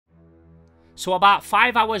So about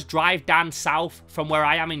 5 hours drive down south from where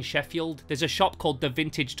I am in Sheffield, there's a shop called the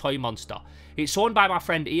Vintage Toy Monster. It's owned by my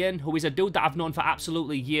friend Ian, who is a dude that I've known for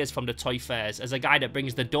absolutely years from the toy fairs, as a guy that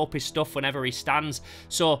brings the dopest stuff whenever he stands.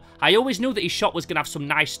 So I always knew that his shop was going to have some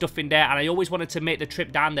nice stuff in there, and I always wanted to make the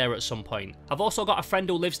trip down there at some point. I've also got a friend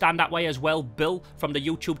who lives down that way as well, Bill, from the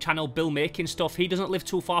YouTube channel Bill Making Stuff. He doesn't live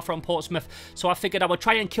too far from Portsmouth, so I figured I would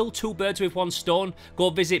try and kill two birds with one stone, go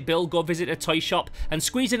visit Bill, go visit a toy shop, and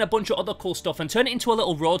squeeze in a bunch of other cool stuff and turn it into a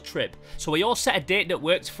little road trip. So we all set a date that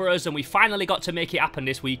worked for us, and we finally got to make it happen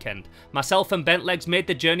this weekend. Myself and Bentlegs made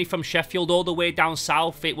the journey from Sheffield all the way down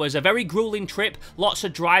south. It was a very grueling trip, lots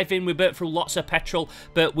of driving, we burnt through lots of petrol,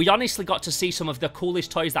 but we honestly got to see some of the coolest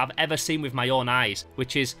toys that I've ever seen with my own eyes,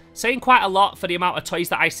 which is saying quite a lot for the amount of toys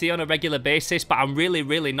that I see on a regular basis, but I'm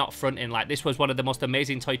really not fronting. Like, this was one of the most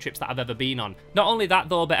amazing toy trips that I've ever been on. Not only that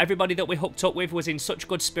though, but everybody that we hooked up with was in such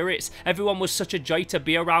good spirits. Everyone was such a joy to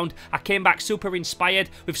be around. I came back super inspired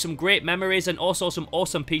with some great memories and also some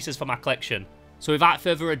awesome pieces for my collection. So without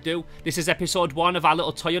further ado, this is episode 1 of our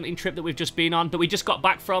little toy hunting trip that we've just been on, that we just got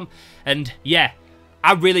back from, and yeah,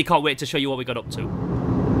 I really can't wait to show you what we got up to.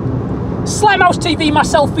 Slimehouse TV,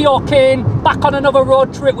 myself, VO Kane, back on another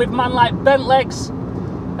road trip with man like Bentlegs,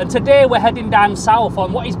 and today we're heading down south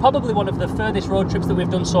on what is probably one of the furthest road trips that we've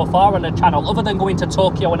done so far on the channel, other than going to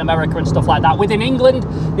Tokyo and America and stuff like that. Within England,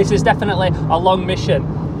 this is definitely a long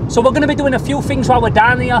mission. So we're going to be doing a few things while we're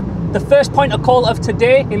down here. The first point of call of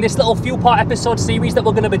today in this little few part episode series that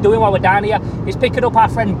we're going to be doing while we're down here is picking up our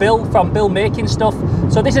friend Bill from Bill Making Stuff.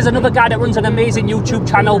 So this is another guy that runs an amazing YouTube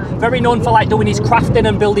channel, very known for like doing his crafting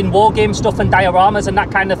and building war game stuff and dioramas and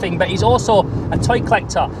that kind of thing, but he's also a toy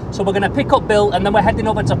collector. So we're going to pick up Bill and then we're heading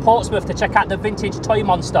over to Portsmouth to check out the Vintage Toy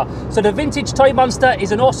Monster. So the Vintage Toy Monster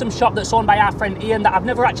is an awesome shop that's owned by our friend Ian that I've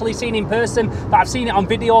never actually seen in person, but I've seen it on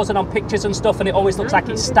videos and on pictures and stuff, and it always looks like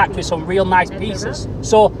it's stacked with some real nice pieces.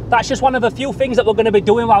 So that's just one of a few things that we're going to be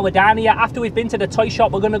doing while we're down here. After we've been to the toy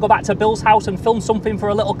shop, we're going to go back to Bill's house and film something for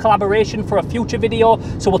a little collaboration for a future video,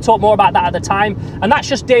 so we'll talk more about that at the time. And that's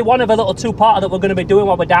just day 1 of a little two-parter that we're going to be doing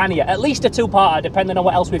while we're down here, at least a two-parter depending on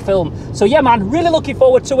what else we film. So yeah man, really looking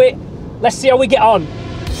forward to it. Let's see how we get on.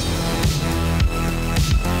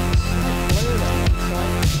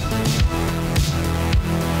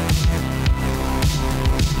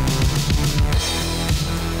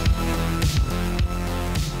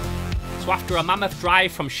 So after a mammoth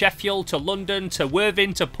drive from Sheffield to London to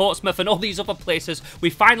Worthing to Portsmouth and all these other places,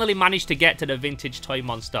 we finally managed to get to the Vintage Toy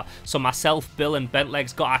Monster. So myself, Bill and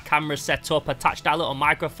Bentlegs got our cameras set up, attached our little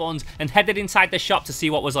microphones and headed inside the shop to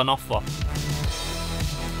see what was on offer.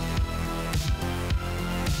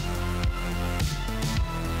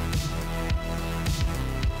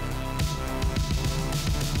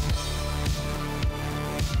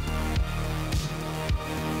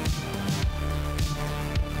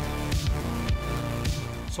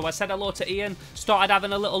 So I said hello to Ian, started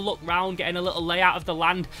having a little look round, getting a little layout of the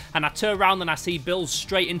land, and I turn around and I see Bill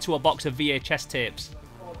straight into a box of VHS tapes.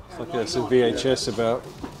 It's like there's some VHS about...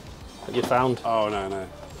 What you found? Oh, no.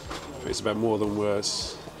 It's about more than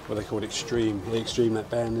words. What they call Extreme. The Extreme, that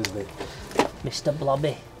band, isn't it? Mr.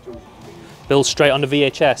 Blobby. Bill straight on the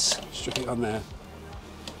VHS. Straight on there.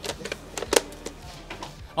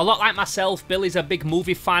 A lot like myself, Bill is a big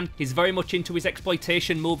movie fan. He's very much into his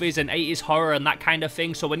exploitation movies and 80s horror and that kind of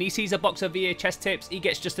thing, so when he sees a box of VHS tapes, he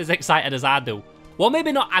gets just as excited as I do. Well,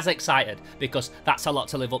 maybe not as excited, because that's a lot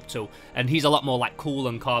to live up to, and he's a lot more like cool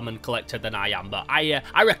and calm and collected than I am, but I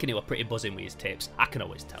reckon he was pretty buzzing with his tapes. I can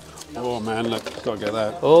always tell. Oh man, look, gotta get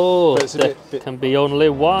that. Oh, there can be only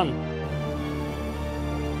one.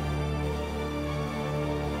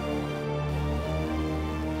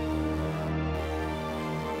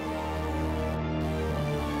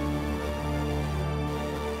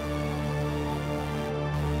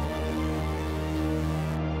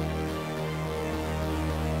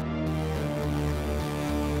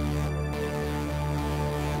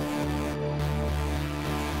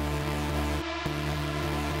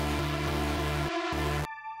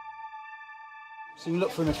 So you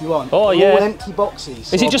look for them if you want. Oh yeah. All empty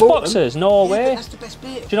boxes. Is it just boxes? No yeah, way. That's the best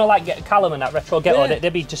bit. Do you know, like Callum and that Retro Ghetto, Yeah.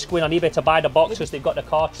 they'd be just going on eBay to buy the boxes, they've got the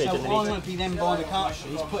cartridge. So and I want to be them buying the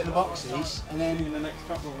cartridges, put in the boxes, and then in the next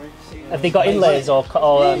couple of weeks. Have they got inlays or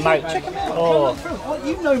mount? Check them out. Oh. Well,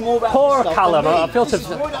 you know more about Poor this stuff Callum, than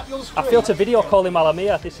me. I feel to video call him while I'm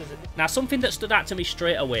here. Now something that stood out to me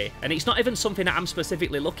straight away, and it's not even something that I'm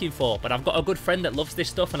specifically looking for, but I've got a good friend that loves this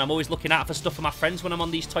stuff and I'm always looking out for stuff for my friends when I'm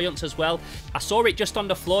on these toy hunts as well. I saw it it just on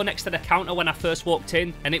the floor next to the counter when I first walked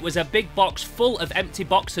in, and it was a big box full of empty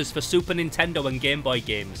boxes for Super Nintendo and Game Boy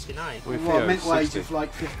games. What, mental age of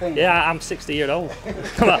like 15? Yeah, I'm 60 years old.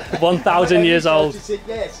 1,000 years old.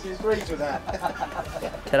 Yes, you agreed with that.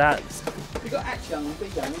 Look at that. You got action on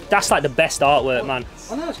big game. That's like the best artwork, man.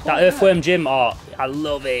 I know, it's quite That nice. Earthworm Jim art, I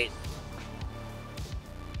love it.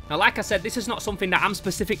 Now, like I said, this is not something that I'm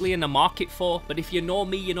specifically in the market for, but if you know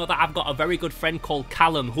me, you know that I've got a very good friend called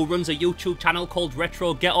Callum who runs a YouTube channel called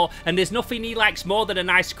Retro Ghetto, and there's nothing he likes more than a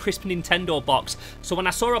nice crisp Nintendo box. So when I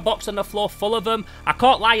saw a box on the floor full of them, I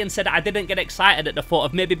can't lie and said I didn't get excited at the thought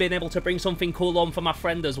of maybe being able to bring something cool home for my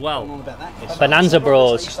friend as well. About that, Bonanza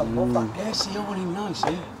Bros. Yeah, see, I want him nice,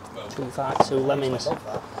 yeah. Two lemons.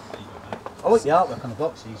 I like the artwork on the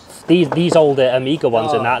boxes. These older Amiga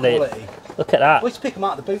ones and that, quality. look at that. I used to pick them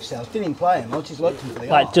out of the boot sales, didn't even play them, I just liked them for the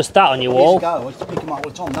Like art. just that on your Years wall. ago, I used to pick them out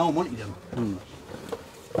all the time, no one wanted them.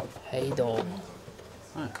 Hey, dog.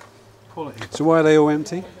 Quality. So why are they all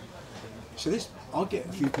empty? So this, I get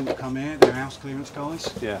a few people come here, they're house clearance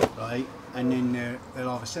guys. Yeah. Right, and then they'll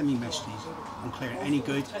either send me messages, I'm clearing any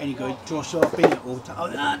good, draw sharp, bin it all the time. Oh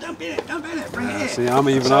no, don't bin it, bring it here. See, I'm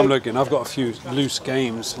looking. I've got a few loose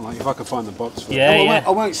games. Like if I could find the box for Yeah, Oh, yeah.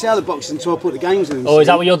 I won't sell the boxes until I put the games in them. Oh, is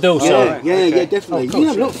see? that what you'll do? Yeah, So yeah, definitely. You can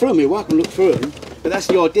have a look through them, you're welcome to look through them. But that's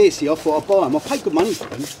the idea, see, I thought I'd buy them. I paid good money for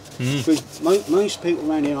them. Because most people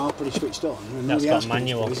around here are pretty switched on. And That's nobody got else can,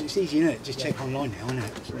 manual. because it's easy, isn't it? Just check online now, isn't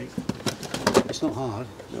it? It's not hard.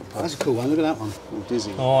 That's a cool one, look at that one. I'm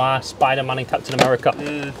dizzy. Oh, Spider-Man and Captain America.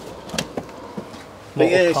 Yeah.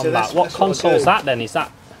 Mortal yeah, so Kombat. that's What what I console's do. that then? Is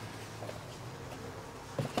that?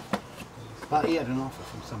 But he had an offer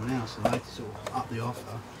from someone else and they had to sort of up the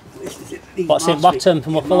offer. What's in bottom?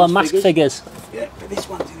 From full of mask figures. Yeah, but this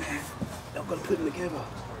one's in there. I've got to put them together.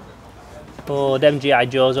 Oh, them G.I.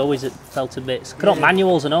 Joes always fell to bits. Look at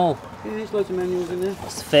manuals and all. Yeah, there's loads of manuals in there.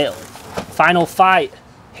 It's fit. Final fight.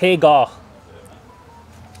 Hagar.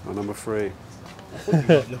 Oh, number 3.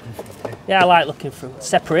 Yeah, I like looking through.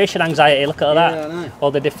 Separation anxiety, look at that. Yeah, I know.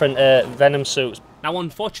 All the different Venom suits. Now,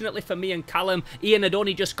 unfortunately for me and Callum, Ian had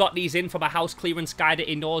only just got these in from a house clearance guy that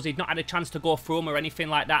he knows. He'd not had a chance to go through them or anything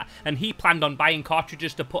like that. And he planned on buying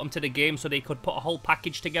cartridges to put them to the game so they could put a whole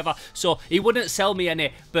package together. So he wouldn't sell me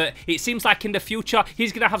any. But it seems like in the future,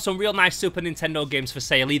 he's going to have some real nice Super Nintendo games for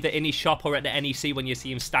sale, either in his shop or at the NEC when you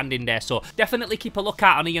see him standing there. So definitely keep a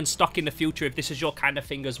lookout on Ian's stock in the future if this is your kind of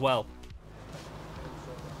thing as well.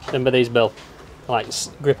 Remember these, Bill? Like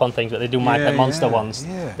grip on things, but they do My Pet Monster ones.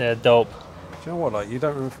 Yeah. They're dope. Do you know what? Like you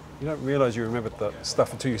don't realise you remember that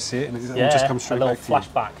stuff until you see it, and it Yeah, just comes straight a little back to you.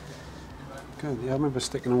 flashback. Good. Yeah, I remember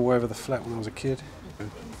sticking them all over the flat when I was a kid.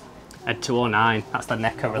 Ed 209, that's the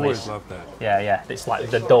NECA I always release. loved that. Yeah, it's like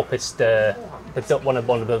the dopest, one of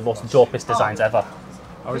the most dopest designs ever.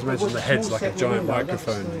 I always imagine the head's like a giant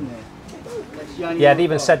microphone. Yeah, they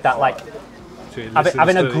even said that, like, So it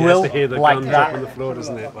having a listens to- grill it has to hear the like gun that. drop on the floor,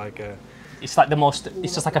 doesn't it? Like it's like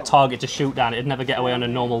it's just like a target to shoot down. It'd never get away on a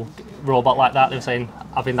normal robot like that. They were saying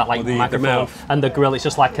having that like the microphone mouth. and the grill, it's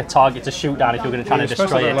just like a target to shoot down if you're going to try and it's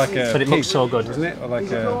supposed to destroy look it. like a But it looks pig, so good. isn't it? Or like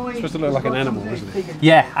it's supposed to look like an animal, isn't it?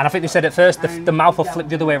 Yeah, and I think they said at first the mouth will flip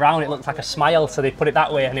the other way around. It looked like a smile, so they put it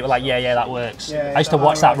that way, and they were like, yeah, that works. I used to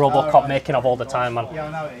watch that RoboCop making of all the time, man. Yeah,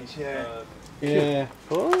 I know it is, yeah.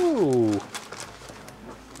 Oh,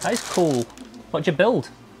 that is cool. What'd you build?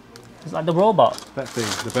 It's like the robot. That thing,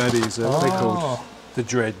 the baddies, what are they called? The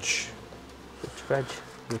dredge. Dredge.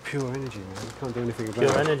 They're pure energy, man. You can't do anything about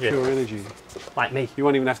Pure it. energy. Pure energy. Like me. You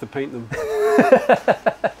won't even have to paint them.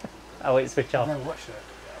 Oh, wait, switch off.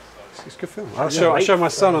 It's a good film. I showed my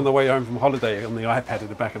son on the way home from holiday on the iPad at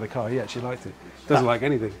the back of the car. He actually liked it. Doesn't like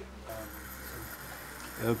anything.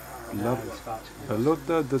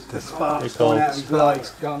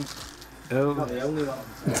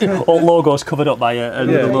 All logos covered up by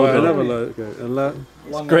another logo. Another logo.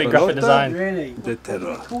 Great graphic design. Really? De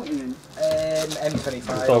terror.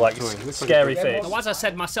 M25. So like Looks scary like face. Now, as I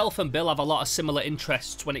said, myself and Bill have a lot of similar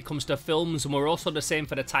interests when it comes to films, and we're also the same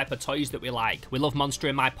for the type of toys that we like. We love Monster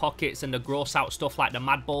in My Pockets and the gross out stuff like the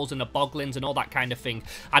Mad Balls and the Boglins and all that kind of thing.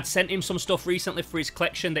 I'd sent him some stuff recently for his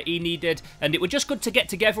collection that he needed, and it was just good to get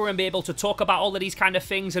together and be able to talk about all of these kind of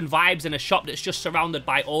things and vibes in a shop that's just surrounded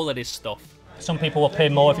by all of this stuff. Some people will pay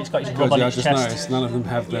more if it's got his rub on I its just chest. noticed none of them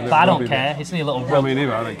have their But I don't rubby care, it's only a little bit. rub. I mean,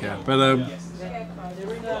 either, I don't care. But I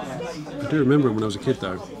do remember when I was a kid,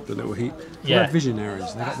 though, the little heat. Yeah. They had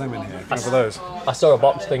Visionaries. They got them in here. Remember those? I saw a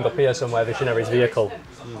box thing up here somewhere, Visionary's vehicle.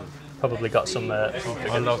 Probably got some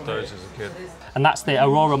I loved those as a kid. And that's the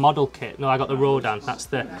Aurora model kit. No, I got the Rodan. That's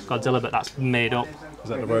the Godzilla, but that's made up. Is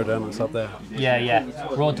that the Rodan that's up there? Yeah, yeah.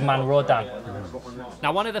 Roadman Rodan.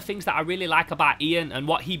 Now, one of the things that I really like about Ian and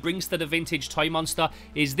what he brings to the Vintage Toy Monster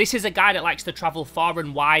is this is a guy that likes to travel far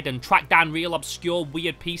and wide and track down real obscure,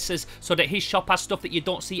 weird pieces so that his shop has stuff that you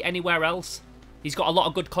don't see anywhere else. He's got a lot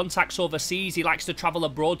of good contacts overseas. He likes to travel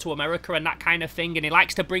abroad to America and that kind of thing. And he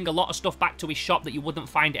likes to bring a lot of stuff back to his shop that you wouldn't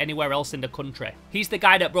find anywhere else in the country. He's the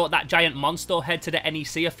guy that brought that giant monster head to the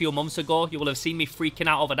NEC a few months ago. You will have seen me freaking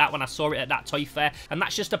out over that when I saw it at that toy fair. And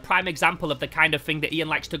that's just a prime example of the kind of thing that Ian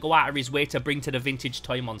likes to go out of his way to bring to the Vintage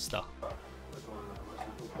Toy Monster.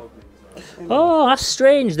 Oh, that's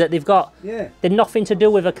strange that they've got... Yeah. They're nothing to do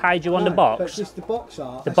with a kaiju on the box. But just the box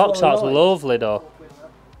art. The box art's lovely though.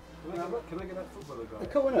 Can I get that footballer guy? They're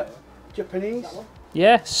cool, isn't it? Japanese.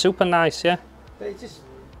 Yeah, super nice, yeah. But it's just...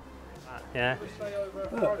 Yeah.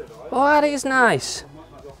 Oh, that is nice.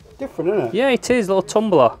 Different, isn't it? Yeah, it is, a little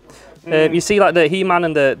tumbler. You see like the He-Man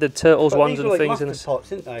and the Turtles ones and things. Like mustard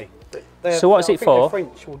pots, isn't they? So what's it for?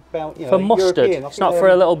 French or about, you know, for mustard? European. It's not for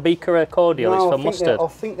a little beaker or cordial, it's for mustard. I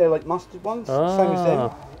think they're like mustard ones, same as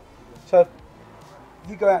them. So, if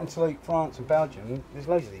you go out into like France and Belgium, there's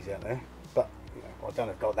loads of these out there. But you know, I don't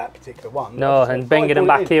know if I've got that particular one. No, and bringing them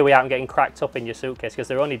back here without getting cracked up in your suitcase because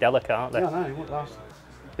they're only delicate, aren't they? Yeah, I know, it won't last.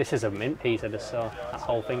 This is a mint piece, I just saw that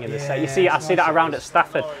whole thing in the set. You see, I see that around at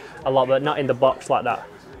Stafford a lot, but not in the box like that.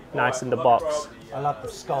 Nice in the box. I love the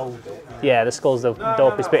skull bit. Yeah, the skull's the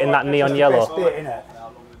dopest bit in that neon yellow. Best bit, innit?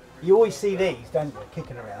 You always see these, don't you,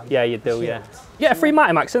 kicking around? Yeah, you do, yeah. You get a free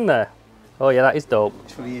Mighty Max in there. Oh yeah, that is dope.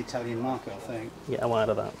 It's for the Italian market, I think. Yeah, I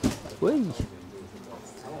wanted that. Whee.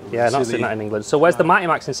 Yeah, not seen that in England. So where's the Mighty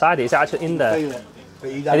Max inside it? Is it actually in there? Feel it,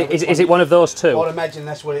 but you don't Is it one of those two? I'd imagine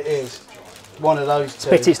that's what it is. One of those two.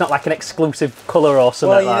 Pity it's not like an exclusive colour or something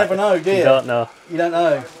well, you like that. never know, do you? You don't know. You don't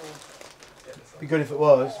know. Be good if it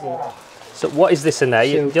was. But... So what is this in there?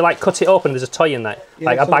 Do you like cut it open? There's a toy in there, yeah,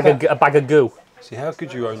 like a bag of goo. See, how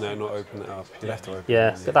could you own that and not open it up? You'll have to open it.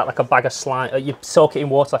 Yeah, get that like a bag of slime. You soak it in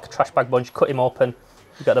water like a trash bag bunch. Cut him open.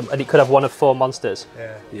 You got them, and it could have one of 4 monsters.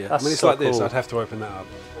 Yeah. Yeah. That's I mean, it's so like this. cool. I'd have to open that up.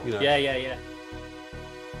 You know. Yeah, yeah, yeah.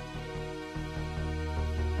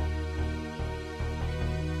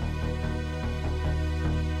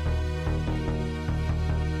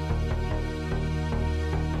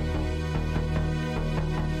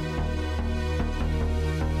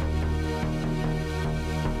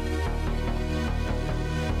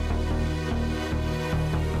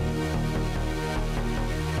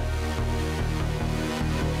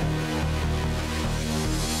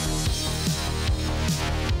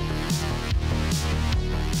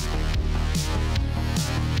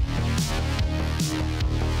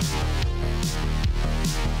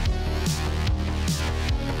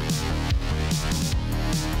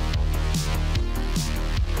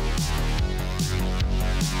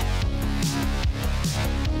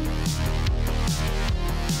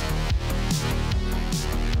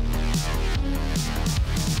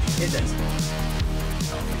 Is it?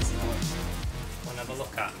 We'll have a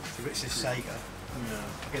look at. It's a Sega.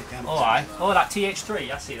 Yeah. Oh, aye. Oh, that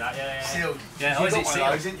TH3. I see that. Yeah, yeah. Sealed. Yeah. You Oh, is got it one sealed?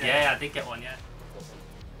 of those, didn't you? Yeah, I did get one. Yeah.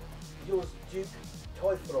 Yours, Duke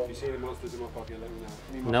Toy from. You see any monsters in my pocket? Let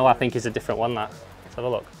me know. No, I think it's a different one. That. Let's have a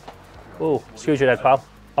look. Oh, excuse your head, pal.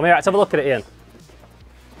 I'm here. Let's have a look at it, Ian.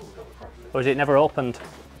 Or is it never opened?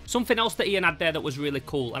 Something else that Ian had there that was really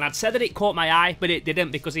cool, and I'd said that it caught my eye, but it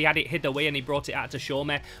didn't because he had it hid away and he brought it out to show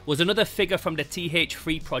me, was another figure from the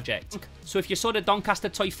TH3 project. So if you saw the Doncaster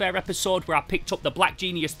Toy Fair episode where I picked up the Black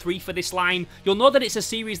Genius 3 for this line, you'll know that it's a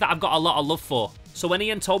series that I've got a lot of love for. So when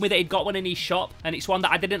Ian told me that he'd got one in his shop, and it's one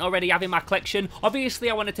that I didn't already have in my collection, obviously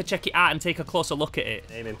I wanted to check it out and take a closer look at it.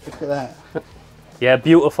 Look at that. Yeah,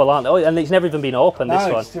 beautiful, aren't they? Oh, and it's never even been opened, No,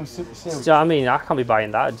 this one. it's still super sealed. Do you know what I mean? I can't be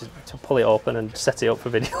buying that, just to pull it open and set it up for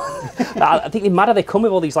video. I think they're mad how they come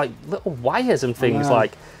with all these like little wires and things.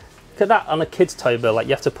 Like, look at that on a kid's toy bill, like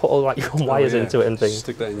you have to put all like your own wires into it and things.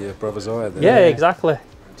 Stick that in your brother's eye there. Yeah, exactly.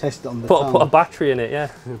 Test it on the Put a battery in it,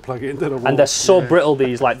 yeah. And plug it into the wall. And they're so brittle,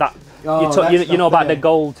 these, like that. Oh, you know about the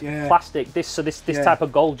gold Yeah. plastic. This type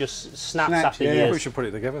of gold just snaps after We years. should put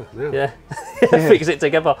it together. Yeah, fix it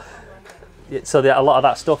together. Yeah, so a lot of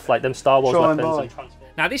that stuff, like them Star Wars weapons.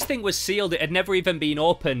 Now this thing was sealed, it had never even been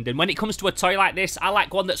opened, and when it comes to a toy like this, I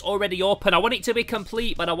like one that's already open. I want it to be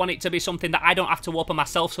complete, but I want it to be something that I don't have to open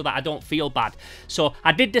myself so that I don't feel bad. So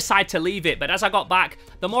I did decide to leave it, but as I got back,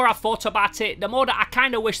 the more I thought about it, the more that I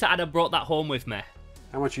kind of wish that I'd have brought that home with me.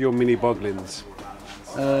 How much are your mini boglins?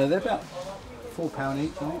 They're about £4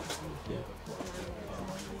 each, aren't they?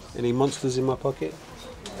 Any monsters in my pocket?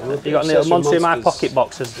 You got any little monster in my pocket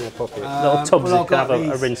boxes? Little tubs you can have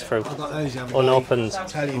a rinse through. I've got those unopened.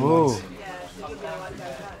 Italian ones.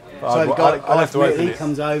 So the guy I'll have to open he it.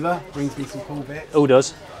 comes over, brings me some cool bits. Who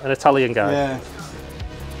does? An Italian guy? Yeah.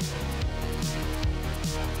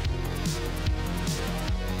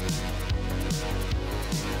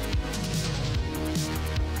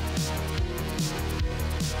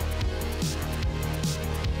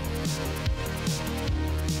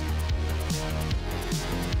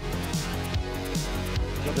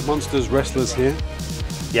 Got the Monsters Wrestlers here.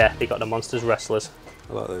 Yeah, they got the Monsters Wrestlers.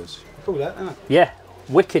 I like those. Cool that, isn't it? Yeah,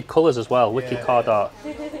 wicked colours as well, wicked card art.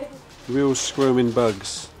 Real squirming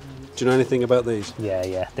bugs. Do you know anything about these?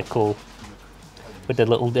 Yeah, they're cool. With the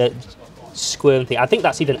little squirm thing. I think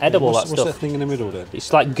that's even edible, What's that stuff. that thing in the middle there?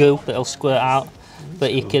 It's like goo that'll squirt out.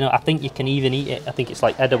 But you can, I think you can even eat it. I think it's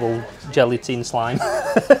like edible gelatin slime.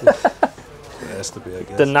 It has to be, I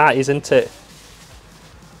guess. The night, isn't it?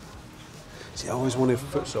 See, I always wanted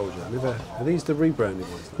Foot Soldier. Are these the rebranded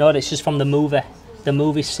ones? No, it's just from the movie. The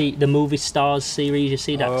movie Stars series, you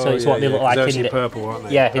see that? Oh, so it's what they look like in the purple, aren't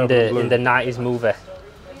they? yeah, Purple in the 90s movie.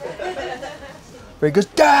 Where he goes,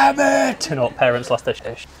 damn it! And all parents lost their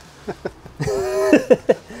shit.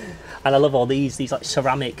 And I love all these like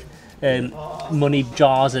ceramic money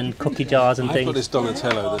jars and cookie jars and I've things. got this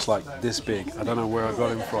Donatello that's like this big. I don't know where I got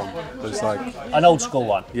him from, but it's like, An old school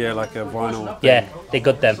one. yeah, like a vinyl. Yeah, they're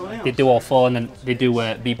good them. They do all four and then they do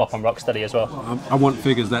Bebop and Rocksteady as well. I want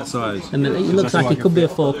figures that size. I mean, he looks like he could be a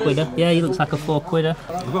 4-quidder. Yeah, he looks like a 4-quidder.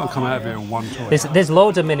 I've got to come out of here in one toy. There's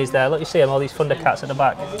loads of minis there. Look, you see them, all these Thundercats at the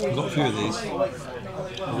back. I've got a few of these.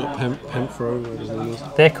 I've got Penfro, what is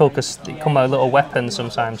it? They're cool because they come with little weapons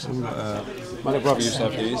sometimes. My little brother used to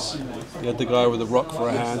have these. He had the guy with the rock for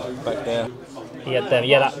a hand back there. He had them,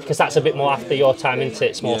 yeah, because that's a bit more after your time, isn't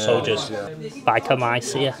it? Small soldiers. Yeah. Biker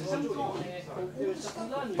Mice here.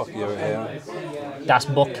 Bucky over here. That's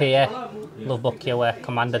Bucky here. Love Bucky away.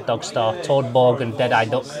 Commander Dogstar, Toad Borg and Deadeye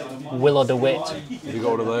Duck. Willow DeWitt. Have you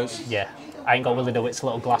got all of those? Yeah, I ain't got Willow DeWitt's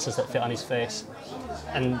little glasses that fit on his face.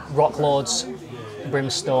 And Rock Lords,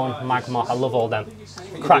 Brimstone, Magma, I love all them.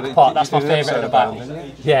 Crackpot, that's my favourite at the back.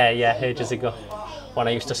 Yeah, ages ago. When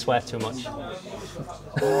I used to swear too much. Yeah,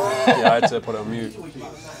 I had to put it on mute.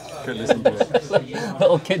 Couldn't listen to it.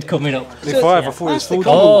 Little kid coming up. I thought it was full.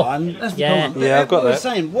 Oh, One. That's the yeah. common. Yeah, I've got I was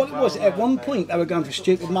that. saying, what was it? At one point they were going for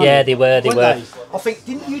stupid money. Yeah, they were. Weren't they? I think,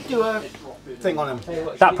 didn't you do a thing on them?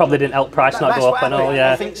 That probably didn't help price not That's go what up and all, happened.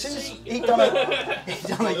 yeah. I think as soon as he done a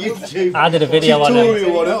YouTube I did a video on it.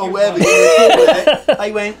 tutorial on it or whatever you were calling it,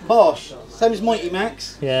 they went, bosh, same as Mighty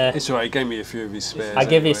Max. Yeah. It's alright, he gave me a few of his spares. I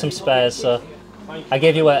give you some spares, so I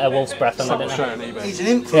gave you a wolf's breath and that, Show didn't I? on eBay. He's an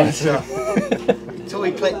influencer.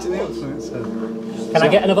 Toy collecting influencer. Can I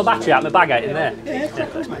get another battery out of my bag out in there? Yeah,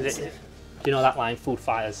 of course, mate. Do you know that line, Food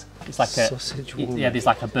Fighters? It's like a Sausage warmer. yeah. There's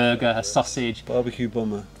like a burger, a sausage, Barbecue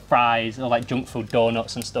bomber. fries, or like junk food,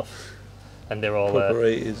 donuts and stuff, and they're all.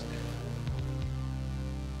 Operators.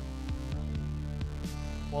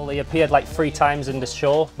 Well, he appeared like 3 times in the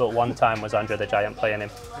show, but 1 time was Andre the Giant playing him.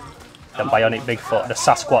 The Bionic Bigfoot, the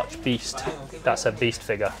Sasquatch Beast. That's a beast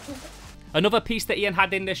figure. Another piece that Ian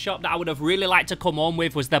had in this shop that I would have really liked to come home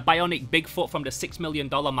with was the Bionic Bigfoot from the $6 Million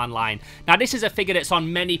Man line. Now this is a figure that's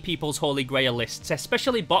on many people's holy grail lists,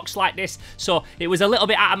 especially boxed like this, so it was a little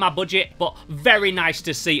bit out of my budget, but very nice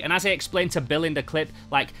to see. And as I explained to Bill in the clip,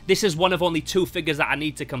 like, this is one of only 2 figures that I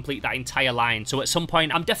need to complete that entire line, so at some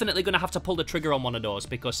point I'm definitely going to have to pull the trigger on one of those,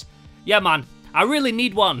 because, yeah man, I really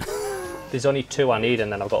need one. There's only 2 I need, and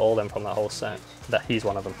then I've got all them from that whole set. That he's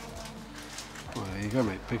one of them. Well, there you go,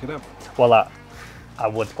 mate. Pick it up. Well, I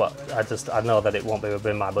would, but I know that it won't be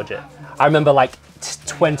within my budget. I remember like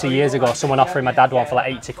 20 years ago, someone offering my dad one for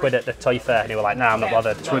like 80 quid at the toy fair, and he was like, nah, I'm not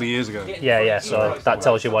bothered. 20 years ago. Yeah, so that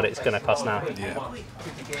tells you what it's going to cost now. Yeah.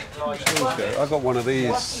 Okay, I got one of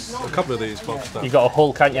these, a couple of these boxed up. You got a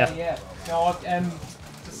Hulk, can't you? I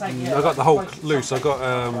got the Hulk loose. I got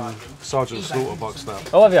Sergeant Slaughter boxed up.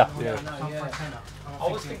 Oh, have you? Yeah. I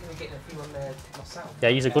was thinking of getting a few on there myself. Yeah,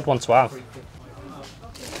 he's a good one to have.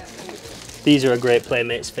 These are a great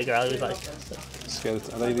Playmates figure. I always like.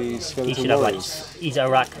 Skeleton. Are they the He Skeleton should have like. Warriors? He's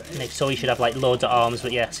Iraq, so he should have like loads of arms.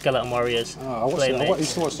 But yeah, Skeleton Warriors. Oh, I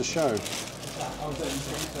used to watch the show.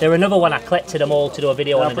 They're another one I collected them all to do a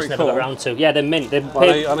video on and just pretty never got cool. around to. Yeah, they're mint. They're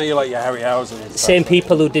I know you like your Harryhausen and stuff. same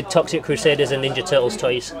people who did Toxic Crusaders and Ninja Turtles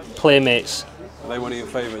toys. Playmates. Are they one of your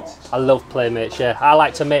favourites? I love Playmates, yeah. I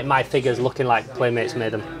like to make my figures looking like Playmates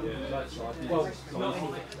made them.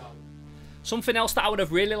 Something else that I would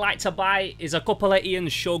have really liked to buy is a couple of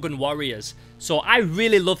Ian's Shogun Warriors. So I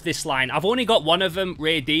really love this line. I've only got one of them,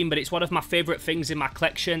 Ray Dean, but it's one of my favourite things in my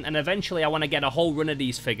collection, and eventually I want to get a whole run of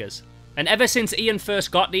these figures. And ever since Ian first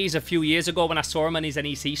got these a few years ago when I saw him in his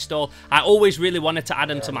NEC store, I always really wanted to add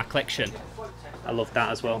them to my collection. I love that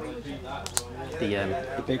as well.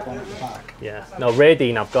 The big one at the back. Yeah. No,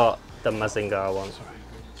 Raideen, I've got the Mazingar one.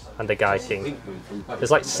 And the Guy King.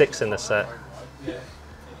 There's like 6 in the set.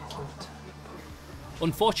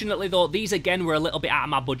 Unfortunately though, these again were a little bit out of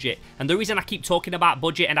my budget, and the reason I keep talking about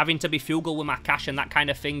budget and having to be frugal with my cash and that kind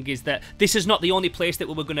of thing is that this is not the only place that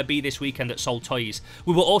we were going to be this weekend that sold toys.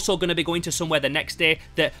 We were also going to be going to somewhere the next day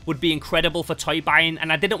that would be incredible for toy buying,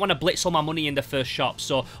 and I didn't want to blitz all my money in the first shop,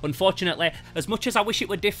 so unfortunately, as much as I wish it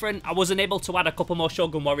were different, I wasn't able to add a couple more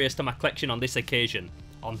Shogun Warriors to my collection on this occasion.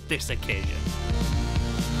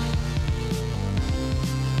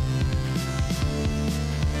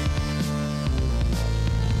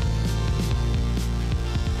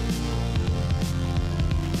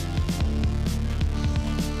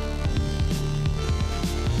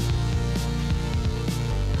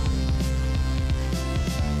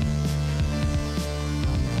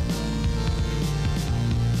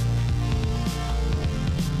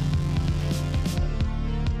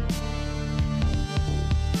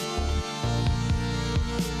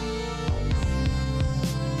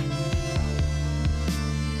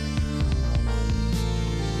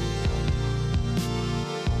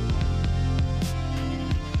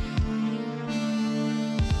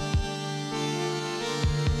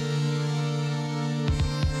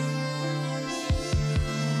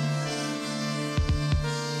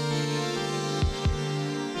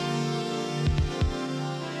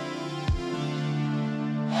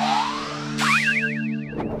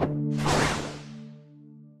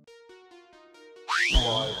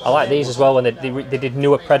 I like these as well when they did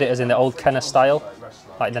newer Predators in the old Kenner style,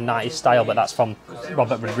 like the 90s style, but that's from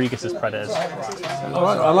Robert Rodriguez's Predators.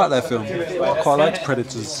 I like that film. I quite liked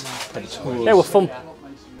Predators. They were fun.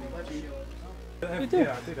 You do.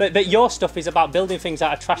 But your stuff is about building things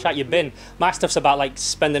out of trash out your bin. My stuff's about like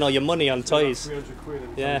spending all your money on toys.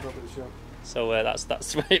 Yeah. So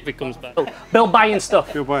that's where it becomes better. Bill buying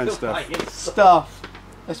stuff. You're buying stuff. Stuff.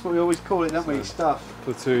 That's what we always call it, don't we? Stuff.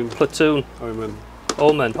 Platoon. Omen.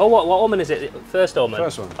 Omen. Oh, what Omen is it? First Omen?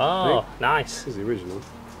 First one. Oh, nice. This is the original.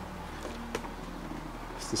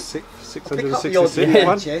 It's the 666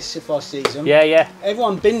 one. VHS if I see them. Yeah.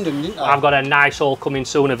 Everyone binned them, didn't they? I've got a nice all coming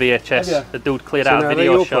sooner VHS. The dude cleared out a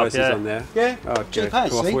video your shop. prices on there? Yeah. Oh, okay. Cheap as,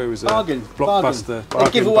 Cool. I thought it was a bargain. blockbuster.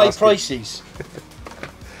 They give away basket. prices.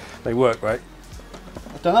 They work, right?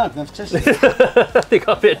 I don't know, I've never tested it. They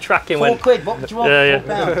got a bit of tracking. £4, what do you want?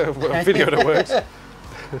 £4. A video that works.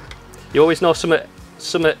 You always know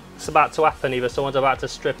something's about to happen. Either someone's about to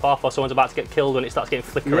strip off or someone's about to get killed when it starts getting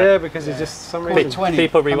flickering. Yeah, because it's just some reason.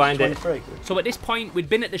 People rewind it. So at this point, we'd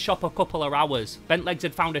been at the shop a couple of hours. Bentlegs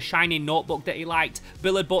had found a shiny notebook that he liked.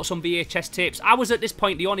 Bill had bought some VHS tapes. I was at this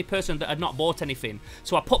point the only person that had not bought anything.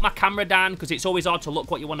 So I put my camera down, because it's always hard to look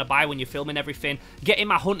what you want to buy when you're filming everything, getting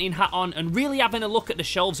my hunting hat on and really having a look at the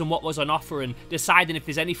shelves and what was on offer and deciding if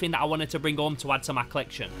there's anything that I wanted to bring home to add to my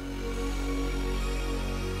collection.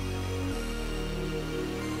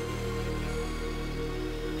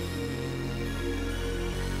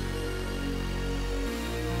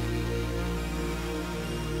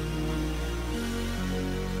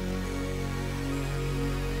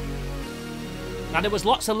 Now there was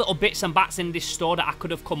lots of little bits and bats in this store that I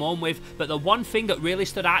could have come home with, but the one thing that really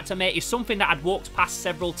stood out to me is something that I'd walked past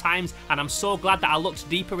several times, and I'm so glad that I looked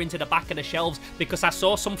deeper into the back of the shelves because I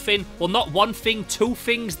saw something, well not one thing, two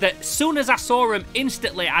things that as soon as I saw them,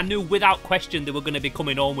 instantly I knew without question they were going to be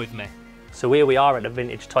coming home with me. So here we are at the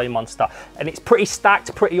Vintage Toy Monster, and it's pretty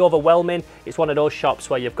stacked, pretty overwhelming. It's one of those shops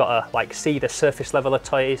where you've got to like see the surface level of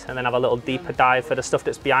toys and then have a little deeper dive for the stuff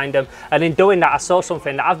that's behind them. And in doing that, I saw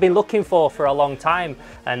something that I've been looking for a long time,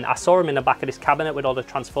 and I saw them in the back of this cabinet with all the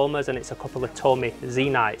Transformers, and it's a couple of Tomy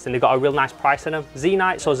Z-Knights, and they've got a real nice price on them.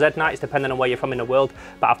 Z-Knights or Z-Knights, depending on where you're from in the world,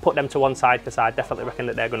 but I've put them to one side because I definitely reckon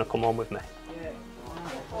that they're going to come home with me.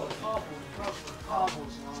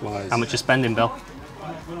 How much you spending, Bill?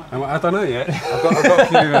 I don't know yet. I've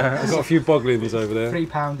got a few boglins over there.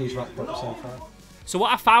 £3 he's racked up so far. So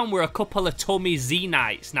what I found were a couple of Tomy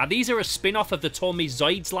Z-Knights. Now these are a spin-off of the Tomy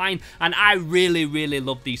Zoids line, and I really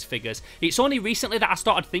love these figures. It's only recently that I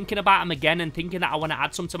started thinking about them again and thinking that I want to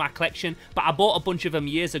add some to my collection, but I bought a bunch of them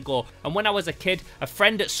years ago, and when I was a kid, a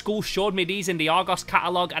friend at school showed me these in the Argos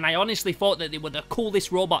catalogue, and I honestly thought that they were the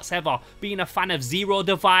coolest robots ever, being a fan of Zero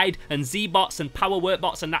Divide and Z-Bots and Power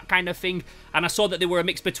Workbots and that kind of thing, and I saw that they were a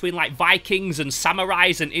mix between like Vikings and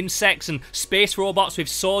samurais and insects and space robots with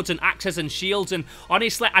swords and axes and shields, and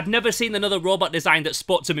honestly, I'd never seen another robot design that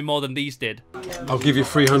spoke to me more than these did. I'll give you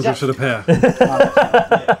 300 for the pair.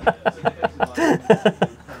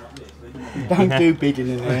 Don't do bidding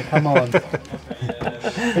in there, come on.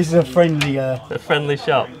 This is a friendly friendly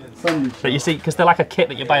shop. But you see, because they're like a kit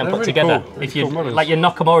that you buy and They're put really together. cool. If you Cool models. like your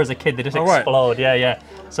Nakamura as a kid, they just Oh, right. explode. Yeah, yeah.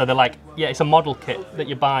 So they're like, yeah, it's a model kit that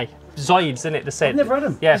you buy. Zoids, isn't it? The same. I've never had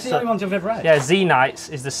them. Yeah, It's the only ones I've ever had. yeah. Z Knights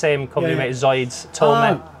is the same company Yeah, yeah. made Zoids,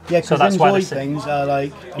 Tolman. Yeah, because so that's why Zoid things are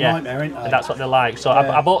like a nightmare, aren't they? that's what they're like. So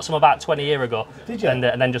Yeah. I bought some about 20 years ago. Did you? And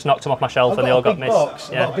then just knocked them off my shelf, I've and they all got a got big missed. box.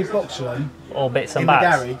 I've Yeah, got a big box of them. all bits and in the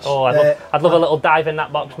bats. garage. Oh, I'd love a little dive in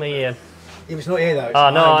that box, me, Ian. It was not here though. It's Oh,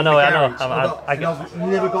 no, in the I know. garage. I've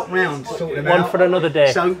never got round to sorting them One out. for another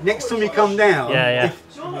day. So next time you come down, Yeah.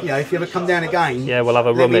 if you ever come down again, Yeah, we'll have a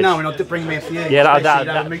let me rummage. know and I'll bring me a few. Yeah,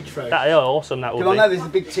 Because awesome. That would I know be. there's a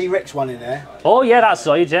big T-Rex one in there. Oh yeah, that's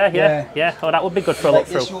Zoids. Yeah. Yeah. Oh, that would be good for a look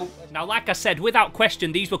through. Now, like I said, without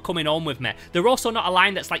question, these were coming home with me. They're also not a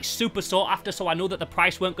line that's like super sought after, so I know that the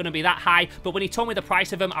price weren't going to be that high. But when he told me the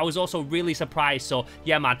price of them, I was also really surprised. So,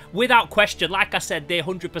 yeah, man, without question, like I said, they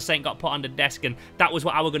 100% got put on the desk, and that was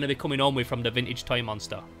what I was going to be coming home with from the Vintage Toy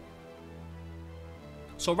Monster.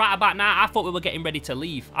 So right about now, I thought we were getting ready to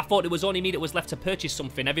leave. I thought it was only me that was left to purchase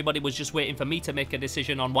something. Everybody was just waiting for me to make a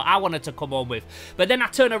decision on what I wanted to come home with. But then I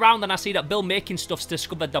turn around and I see that Bill Making Stuff's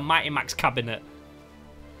discovered the Mighty Max cabinet.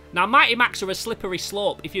 Now, Mighty Max are a slippery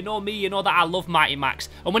slope. If you know me, you know that I love Mighty Max.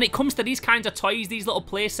 And when it comes to these kinds of toys, these little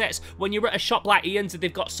play sets, when you're at a shop like Ian's and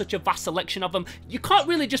they've got such a vast selection of them, you can't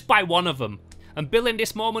really just buy one of them. And Bill in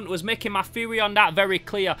this moment was making my theory on that very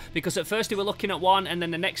clear, because at first he were looking at one and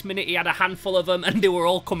then the next minute he had a handful of them and they were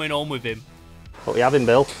all coming home with him. What we having,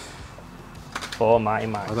 Bill? For Mighty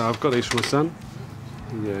Max. I know, I've got these for my son.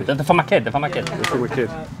 Yeah, They're for my kid. They're for my kid. they're for my kid.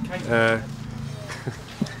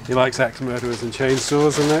 He likes axe murderers and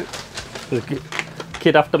chainsaws and that.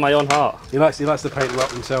 Kid after my own heart. He likes to paint them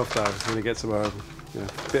up himself though when he gets them home. Yeah,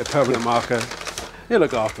 bit of permanent marker. He'll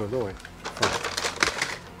look after them, don't he?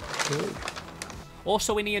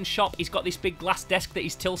 Also in Ian's shop, he's got this big glass desk that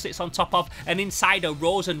his till sits on top of, and inside are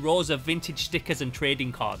rows and rows of vintage stickers and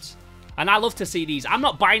trading cards. And I love to see these. I'm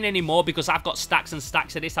not buying any more because I've got stacks and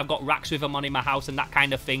stacks of this. I've got racks with them on in my house and that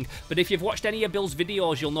kind of thing. But if you've watched any of Bill's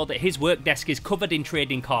videos, you'll know that his work desk is covered in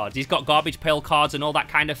trading cards. He's got garbage pail cards and all that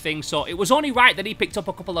kind of thing. So it was only right that he picked up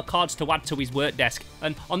a couple of cards to add to his work desk.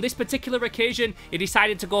 And on this particular occasion, he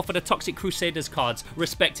decided to go for the Toxic Crusaders cards,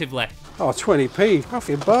 respectively. Oh, 20p,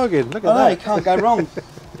 fucking bargain. Look at Oh, you that. can't go wrong.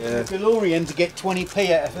 Yeah. DeLorean to get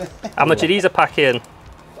 20p out of it. How much are these a pack, Ian?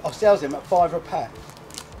 I sells them at £5 a pack.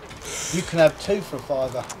 You can have two for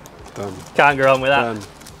 £5. Done. Can't go wrong with that. Done.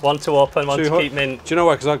 One to open, one Too to hot. keep mint. Do you know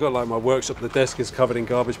why? Because I've got like my workshop, the desk is covered in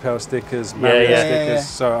garbage pail stickers, Mario yeah. stickers, Yeah.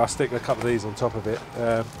 so I stick a couple of these on top of it. Do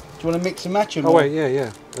you want to mix and match them? Oh or- wait,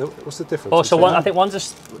 yeah. What's the difference? Oh, so one, I think one's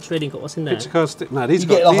a trading card. What's in there? Picture card stick. No, these You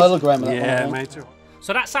got get a these. hologram of that Yeah, one, mate.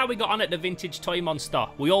 So that's how we got on at the Vintage Toy Monster.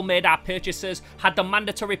 We all made our purchases, had the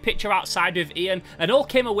mandatory picture outside with Ian, and all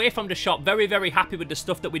came away from the shop very, very happy with the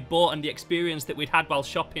stuff that we'd bought and the experience that we'd had while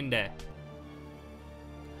shopping there.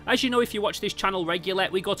 As you know, if you watch this channel regularly,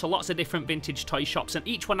 we go to lots of different vintage toy shops and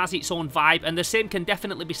each one has its own vibe, and the same can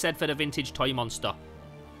definitely be said for the Vintage Toy Monster.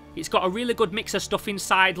 It's got a really good mix of stuff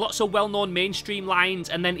inside, lots of well-known mainstream lines,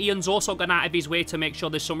 and then Ian's also gone out of his way to make sure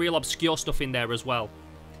there's some real obscure stuff in there as well.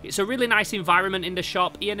 It's a really nice environment in the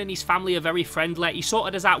shop. Ian and his family are very friendly. He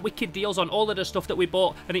sorted us out wicked deals on all of the stuff that we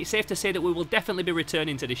bought, and it's safe to say that we will definitely be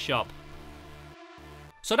returning to this shop.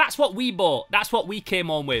 So that's what we bought, that's what we came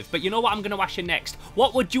home with. But you know what I'm going to ask you next?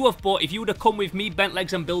 What would you have bought if you would have come with me,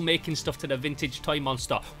 Bentlegs and Bill Making Stuff to the Vintage Toy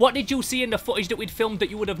Monster? What did you see in the footage that we'd filmed that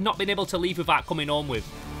you would have not been able to leave without coming home with?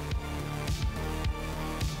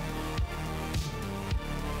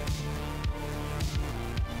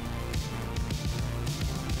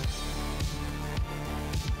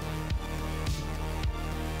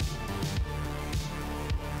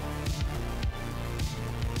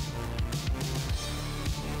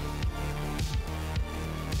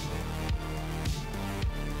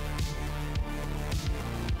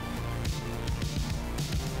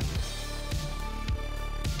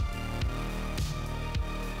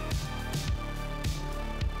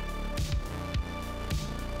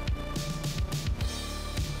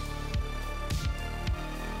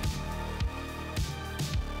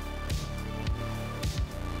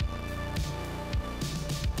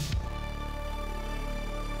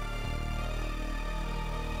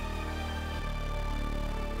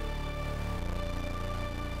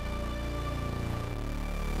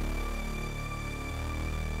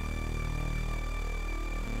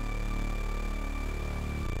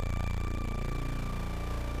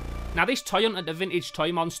 Now this toy hunt at the Vintage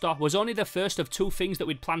Toy Monster was only the first of 2 things that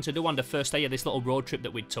we'd planned to do on the first day of this little road trip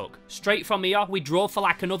that we took. Straight from here, we drove for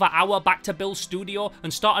like another hour back to Bill's studio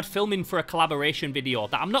and started filming for a collaboration video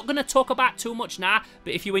that I'm not going to talk about too much now,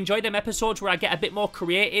 but if you enjoy them episodes where I get a bit more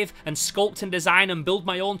creative and sculpt and design and build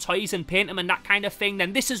my own toys and paint them and that kind of thing,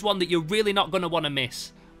 then this is one that you're really not going to want to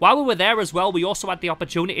miss. While we were there as well, we also had the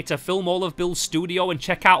opportunity to film all of Bill's studio and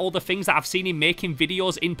check out all the things that I've seen him making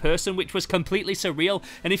videos in person, which was completely surreal.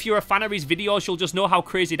 And if you're a fan of his videos, you'll just know how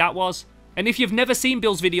crazy that was. And if you've never seen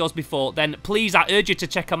Bill's videos before, then please, I urge you to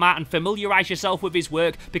check them out and familiarise yourself with his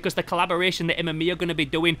work, because the collaboration that him and me are going to be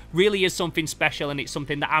doing really is something special, and it's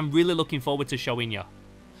something that I'm really looking forward to showing you.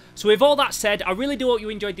 So with all that said, I really do hope you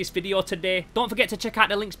enjoyed this video today. Don't forget to check out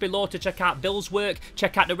the links below to check out Bill's work,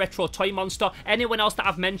 check out the Retro Toy Monster, anyone else that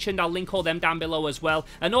I've mentioned, I'll link all them down below as well.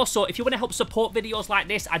 And also, if you want to help support videos like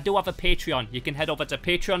this, I do have a Patreon. You can head over to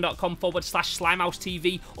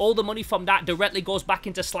patreon.com/SlimeHouseTV. All the money from that directly goes back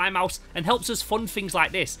into Slimehouse and helps us fund things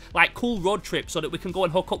like this, like cool road trips so that we can go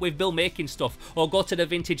and hook up with Bill making stuff, or go to the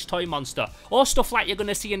Vintage Toy Monster, or stuff like you're going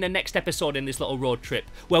to see in the next episode in this little road trip,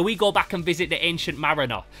 where we go back and visit the Ancient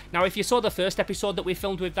Mariner. Now, if you saw the first episode that we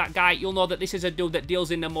filmed with that guy, you'll know that this is a dude that deals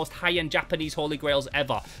in the most high-end Japanese holy grails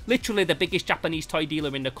ever. Literally the biggest Japanese toy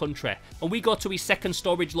dealer in the country. And we go to his second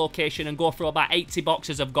storage location and go for about 80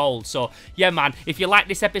 boxes of gold. So, yeah, man, if you like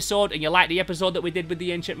this episode and you like the episode that we did with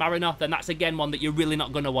the Ancient Mariner, then that's again one that you're really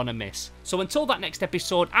not going to want to miss. So until that next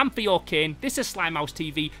episode, I'm Theo Kane, this is Slimehouse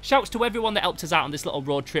TV. Shouts to everyone that helped us out on this little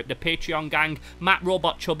road trip, the Patreon gang, Matt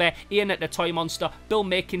Robot Chubby, Ian at the Toy Monster, Bill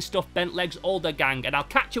Making Stuff, Bentlegs, all the gang. And I'll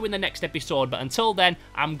catch you in the next episode, but until then,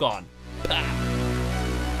 I'm gone. Bah.